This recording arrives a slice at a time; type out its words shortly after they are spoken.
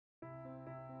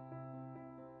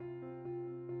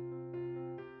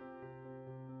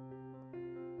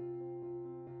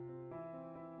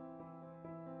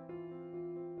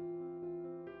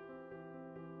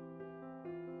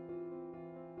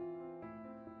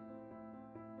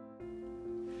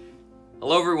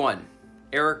Hello everyone,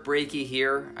 Eric Brakey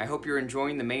here. I hope you're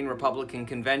enjoying the Maine Republican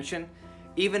Convention.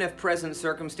 Even if present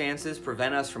circumstances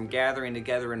prevent us from gathering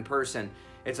together in person,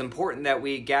 it's important that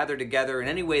we gather together in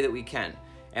any way that we can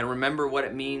and remember what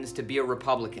it means to be a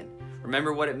Republican.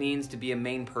 Remember what it means to be a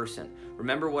Maine person.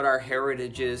 Remember what our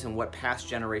heritage is and what past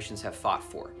generations have fought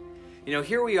for. You know,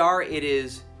 here we are, it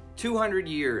is 200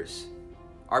 years,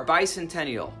 our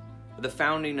bicentennial of the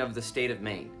founding of the state of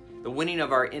Maine, the winning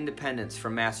of our independence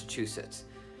from Massachusetts.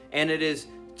 And it is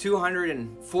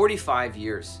 245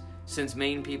 years since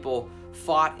Maine people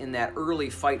fought in that early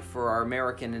fight for our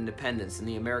American independence in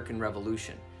the American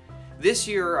Revolution. This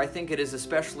year, I think it is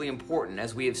especially important,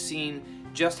 as we have seen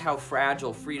just how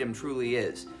fragile freedom truly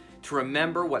is, to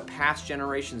remember what past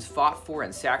generations fought for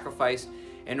and sacrificed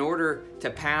in order to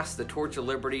pass the torch of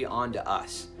liberty on to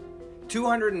us.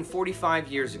 245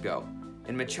 years ago,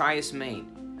 in Machias, Maine,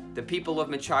 the people of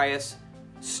Machias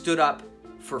stood up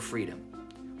for freedom.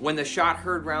 When the shot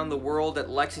heard round the world at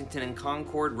Lexington and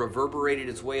Concord reverberated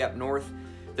its way up north,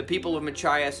 the people of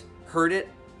Machias heard it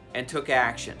and took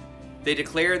action. They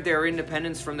declared their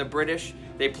independence from the British.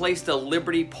 They placed a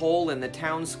liberty pole in the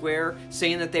town square,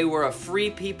 saying that they were a free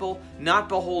people, not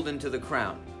beholden to the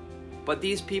crown. But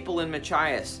these people in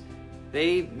Machias,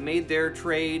 they made their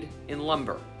trade in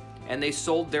lumber, and they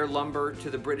sold their lumber to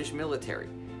the British military,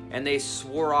 and they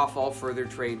swore off all further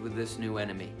trade with this new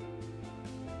enemy.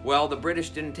 Well, the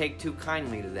British didn't take too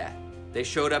kindly to that. They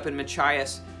showed up in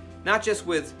Machias, not just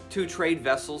with 2 trade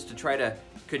vessels to try to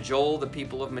cajole the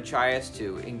people of Machias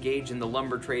to engage in the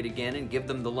lumber trade again and give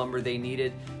them the lumber they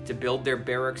needed to build their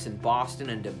barracks in Boston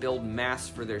and to build masts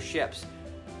for their ships,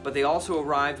 but they also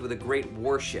arrived with a great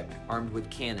warship armed with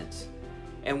cannons.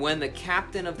 And when the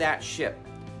captain of that ship,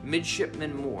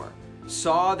 Midshipman Moore,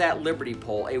 saw that liberty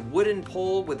pole, a wooden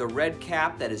pole with a red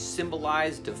cap that has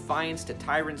symbolized defiance to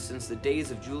tyrants since the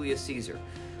days of Julius Caesar,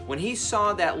 when he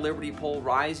saw that liberty pole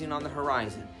rising on the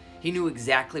horizon, he knew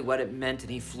exactly what it meant,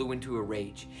 and he flew into a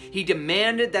rage. He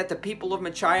demanded that the people of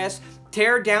Machias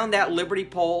tear down that liberty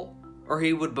pole, or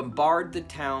he would bombard the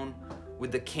town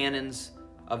with the cannons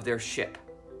of their ship.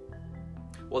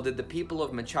 Well, did the people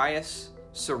of Machias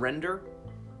surrender?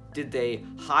 Did they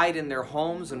hide in their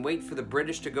homes and wait for the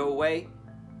British to go away?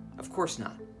 Of course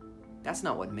not. That's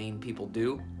not what Maine people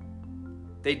do.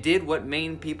 They did what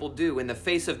Maine people do. In the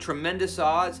face of tremendous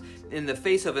odds, in the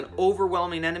face of an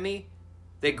overwhelming enemy,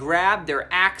 they grabbed their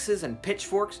axes and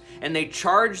pitchforks and they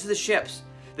charged the ships.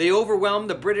 They overwhelmed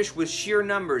the British with sheer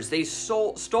numbers. They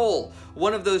stole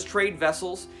one of those trade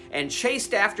vessels and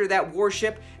chased after that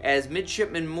warship as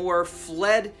Midshipman Moore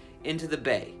fled into the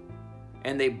bay.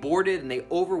 And they boarded and they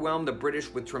overwhelmed the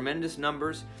British with tremendous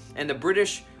numbers. And the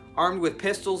British, armed with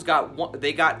pistols,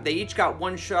 they each got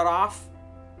one shot off.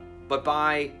 But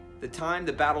by the time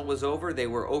the battle was over, they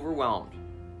were overwhelmed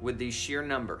with these sheer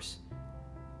numbers.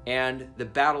 And the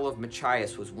Battle of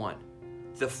Machias was won.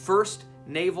 The first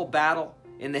naval battle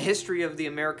in the history of the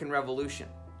American Revolution.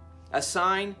 A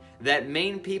sign that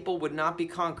Maine people would not be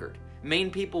conquered.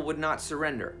 Maine people would not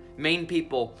surrender. Maine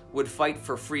people would fight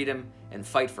for freedom and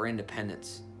fight for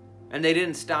independence. And they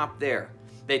didn't stop there.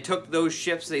 They took those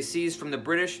ships they seized from the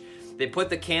British. They put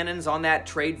the cannons on that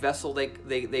trade vessel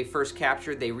they first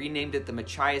captured. They renamed it the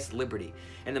Machias Liberty.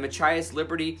 And the Machias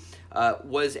Liberty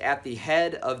was at the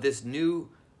head of this new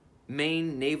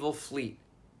Maine naval fleet.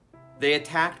 They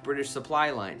attacked British supply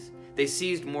lines. They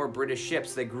seized more British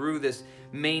ships. They grew this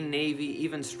Maine Navy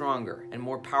even stronger and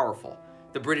more powerful.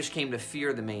 The British came to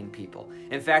fear the Maine people.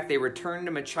 In fact, they returned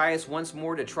to Machias once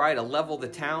more to try to level the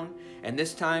town, and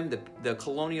this time the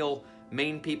colonial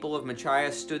Maine people of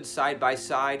Machias stood side by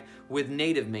side with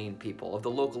native Maine people of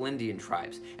the local Indian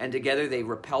tribes, and together they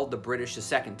repelled the British a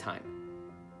second time.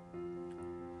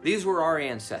 These were our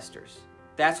ancestors.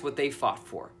 That's what they fought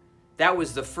for. That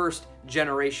was the first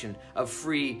generation of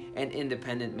free and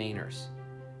independent Mainers.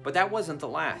 But that wasn't the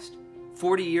last.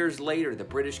 40 years later, the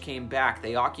British came back.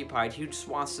 They occupied huge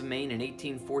swaths of Maine in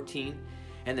 1814,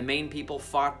 and the Maine people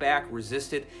fought back,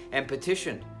 resisted, and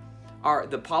petitioned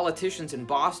the politicians in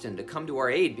Boston to come to our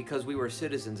aid because we were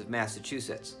citizens of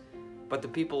Massachusetts. But the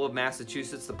people of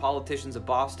Massachusetts, the politicians of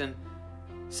Boston,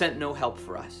 sent no help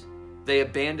for us. They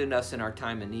abandoned us in our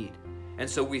time of need. And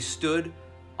so we stood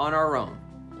on our own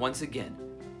once again.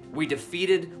 We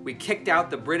kicked out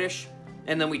the British,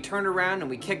 and then we turned around and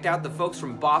we kicked out the folks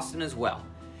from Boston as well.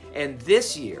 And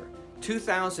this year,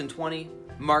 2020,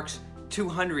 marks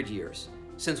 200 years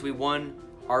since we won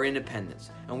our independence,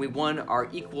 and we won our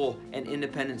equal and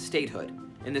independent statehood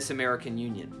in this American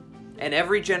Union. And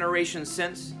every generation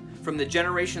since, From the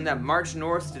generation that marched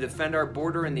north to defend our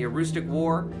border in the Aroostook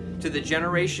War, to the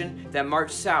generation that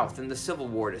marched south in the Civil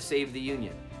War to save the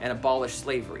Union and abolish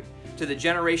slavery, to the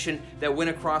generation that went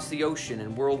across the ocean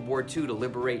in World War II to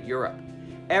liberate Europe.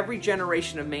 Every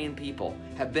generation of Maine people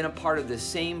have been a part of the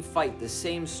same fight, the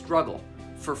same struggle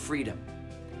for freedom.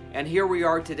 And here we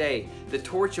are today, the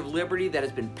torch of liberty that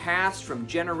has been passed from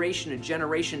generation to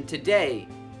generation. Today,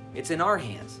 it's in our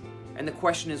hands. And the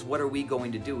question is, what are we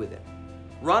going to do with it?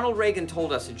 Ronald Reagan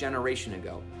told us a generation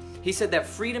ago. He said that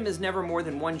freedom is never more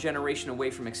than one generation away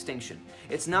from extinction.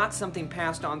 It's not something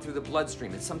passed on through the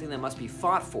bloodstream. It's something that must be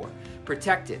fought for,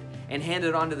 protected, and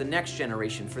handed on to the next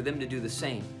generation for them to do the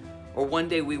same. Or one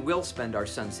day we will spend our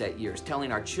sunset years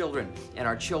telling our children and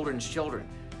our children's children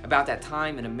about that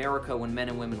time in America when men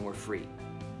and women were free.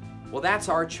 Well, that's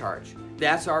our charge.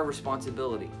 That's our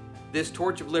responsibility. This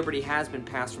torch of liberty has been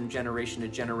passed from generation to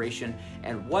generation,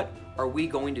 and what are we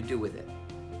going to do with it?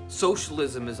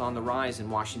 Socialism is on the rise in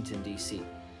Washington, D.C.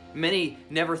 Many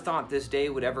never thought this day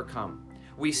would ever come.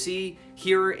 We see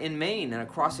here in Maine and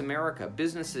across America,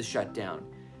 businesses shut down,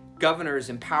 governors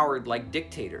empowered like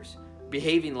dictators,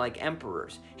 behaving like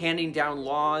emperors, handing down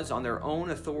laws on their own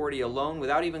authority alone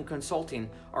without even consulting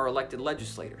our elected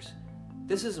legislators.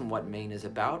 This isn't what Maine is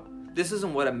about. This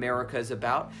isn't what America is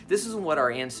about. This isn't what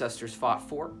our ancestors fought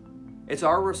for. It's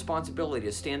our responsibility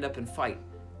to stand up and fight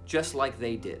just like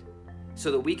they did,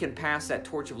 so that we can pass that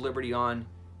torch of liberty on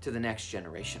to the next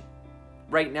generation.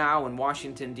 Right now in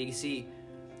Washington, D.C.,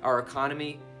 our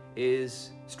economy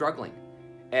is struggling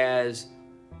as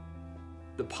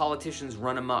the politicians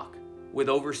run amok with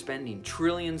overspending,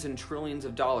 trillions and trillions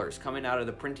of dollars coming out of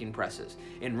the printing presses,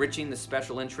 enriching the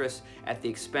special interests at the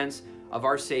expense of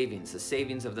our savings, the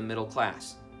savings of the middle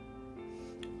class.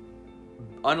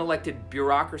 Unelected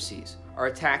bureaucracies are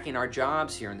attacking our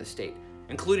jobs here in the state,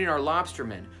 including our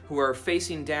lobstermen, who are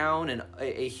facing down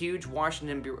a huge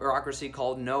Washington bureaucracy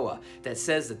called NOAA that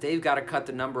says that they've got to cut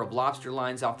the number of lobster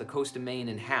lines off the coast of Maine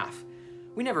in half.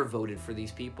 We never voted for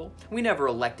these people. We never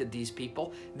elected these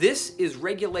people. This is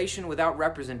regulation without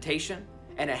representation,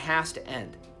 and it has to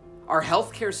end. Our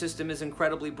healthcare system is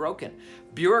incredibly broken.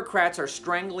 Bureaucrats are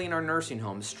strangling our nursing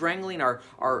homes, strangling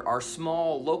our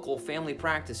small local family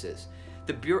practices.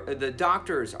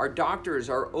 Our doctors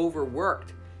are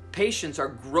overworked. Patients are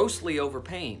grossly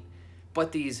overpaying.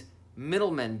 But these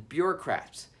middlemen,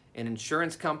 bureaucrats, in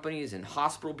insurance companies, in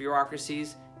hospital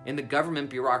bureaucracies, in the government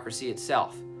bureaucracy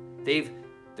itself, they've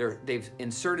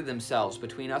inserted themselves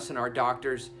between us and our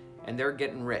doctors, and they're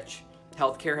getting rich.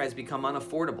 Healthcare has become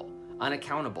unaffordable,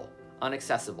 unaccountable,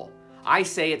 inaccessible. I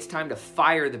say it's time to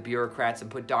fire the bureaucrats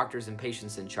and put doctors and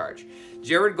patients in charge.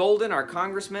 Jared Golden, our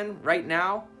congressman right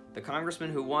now, the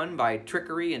congressman who won by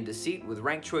trickery and deceit with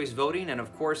ranked choice voting and,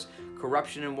 of course,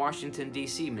 corruption in Washington,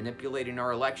 D.C., manipulating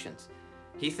our elections.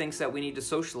 He thinks that we need to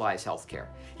socialize healthcare.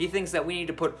 He thinks that we need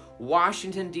to put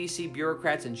Washington, D.C.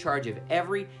 bureaucrats in charge of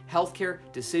every healthcare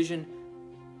decision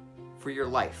for your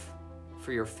life,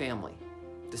 for your family,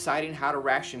 deciding how to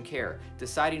ration care,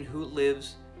 deciding who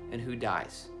lives and who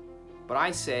dies. But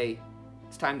I say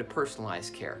it's time to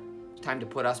personalize care. It's time to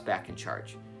put us back in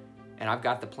charge. And I've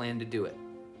got the plan to do it.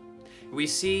 We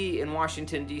see in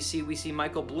Washington, D.C., we see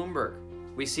Michael Bloomberg.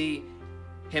 We see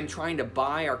him trying to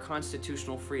buy our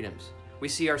constitutional freedoms. We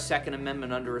see our Second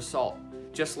Amendment under assault,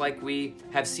 just like we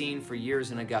have seen for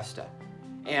years in Augusta.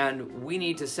 And we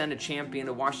need to send a champion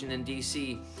to Washington,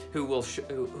 D.C.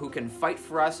 who can fight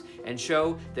for us and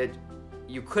show that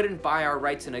you couldn't buy our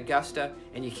rights in Augusta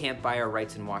and you can't buy our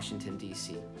rights in Washington,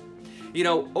 D.C. You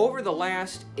know, over the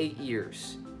last 8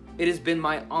 years, it has been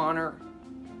my honor,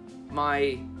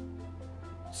 my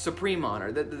supreme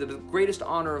honor, the greatest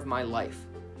honor of my life,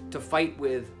 to fight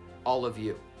with all of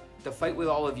you. To fight with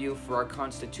all of you for our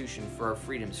Constitution, for our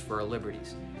freedoms, for our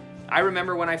liberties. I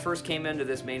remember when I first came into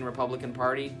this Maine Republican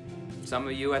Party, some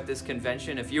of you at this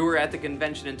convention, if you were at the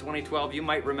convention in 2012, you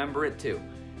might remember it too.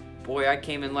 Boy, I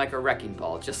came in like a wrecking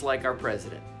ball, just like our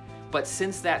president. But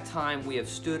since that time, we have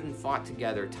stood and fought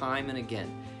together time and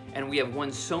again, and we have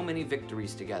won so many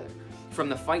victories together. From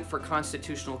the fight for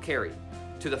constitutional carry,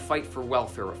 to the fight for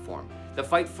welfare reform, the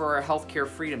fight for our healthcare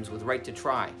freedoms with right to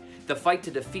try, the fight to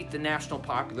defeat the national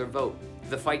popular vote,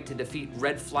 the fight to defeat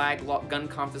red flag gun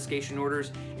confiscation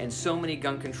orders, and so many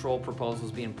gun control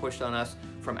proposals being pushed on us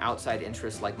from outside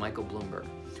interests like Michael Bloomberg.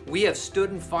 We have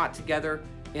stood and fought together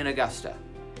in Augusta,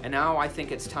 and now I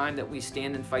think it's time that we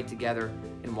stand and fight together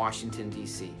in Washington,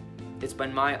 D.C. It's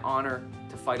been my honor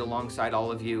to fight alongside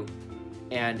all of you,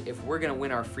 and if we're going to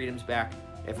win our freedoms back,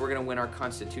 if we're going to win our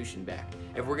Constitution back,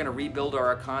 if we're going to rebuild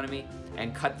our economy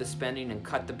and cut the spending and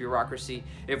cut the bureaucracy,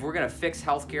 if we're going to fix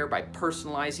healthcare by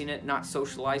personalizing it, not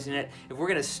socializing it, if we're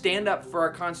going to stand up for our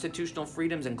constitutional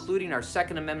freedoms, including our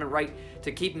Second Amendment right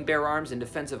to keep and bear arms in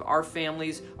defense of our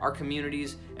families, our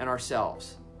communities, and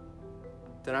ourselves,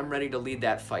 then I'm ready to lead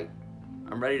that fight.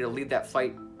 I'm ready to lead that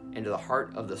fight into the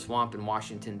heart of the swamp in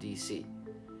Washington, D.C.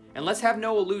 And let's have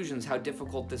no illusions how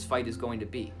difficult this fight is going to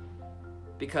be,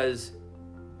 because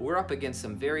we're up against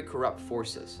some very corrupt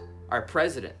forces. Our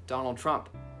president, Donald Trump,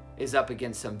 is up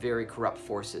against some very corrupt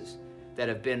forces that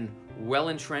have been well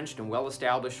entrenched and well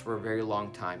established for a very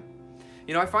long time.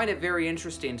 You know, I find it very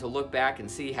interesting to look back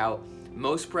and see how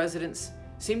most presidents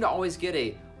seem to always get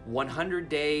a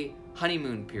 100-day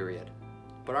honeymoon period.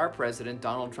 But our president,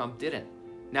 Donald Trump, didn't.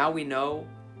 Now we know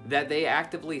that they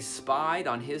actively spied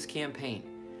on his campaign,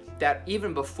 that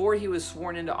even before he was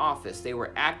sworn into office, they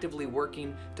were actively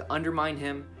working to undermine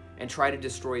him and try to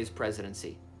destroy his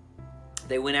presidency.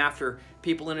 They went after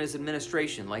people in his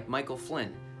administration like Michael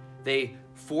Flynn. They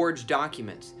forged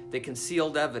documents. They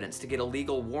concealed evidence to get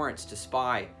illegal warrants to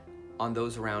spy on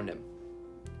those around him.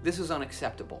 This is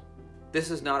unacceptable.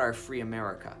 This is not our free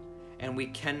America, and we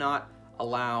cannot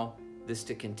allow this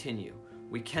to continue.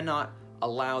 We cannot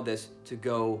allow this to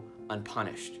go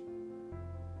unpunished.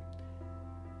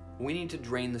 We need to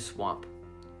drain the swamp.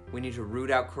 We need to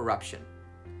root out corruption.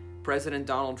 President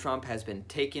Donald Trump has been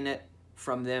taking it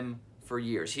from them for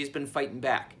years. He's been fighting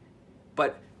back.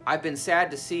 But I've been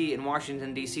sad to see in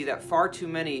Washington, D.C. that far too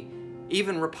many,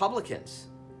 even Republicans,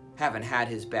 haven't had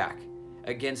his back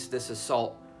against this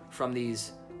assault from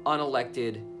these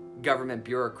unelected government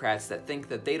bureaucrats that think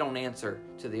that they don't answer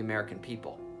to the American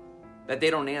people, that they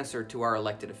don't answer to our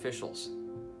elected officials.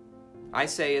 I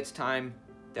say it's time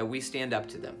that we stand up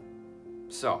to them.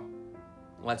 So,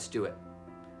 let's do it.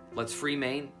 Let's free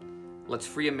Maine. Let's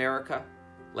free America.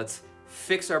 Let's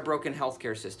fix our broken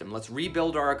healthcare system. Let's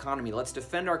rebuild our economy. Let's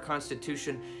defend our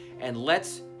Constitution. And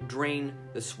let's drain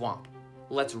the swamp.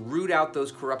 Let's root out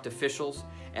those corrupt officials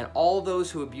and all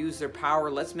those who abuse their power.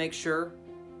 Let's make sure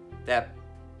that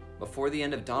before the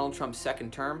end of Donald Trump's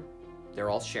second term, they're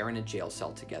all sharing a jail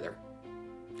cell together.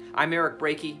 I'm Eric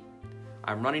Brakey.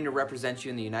 I'm running to represent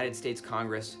you in the United States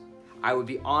Congress. I would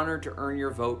be honored to earn your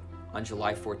vote on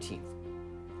July 14th.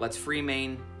 Let's free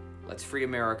Maine. Let's free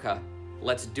America.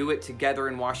 Let's do it together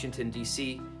in Washington,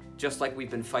 D.C., just like we've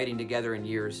been fighting together in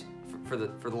years for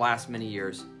the last many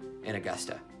years in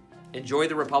Augusta. Enjoy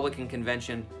the Republican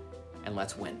convention, and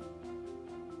let's win.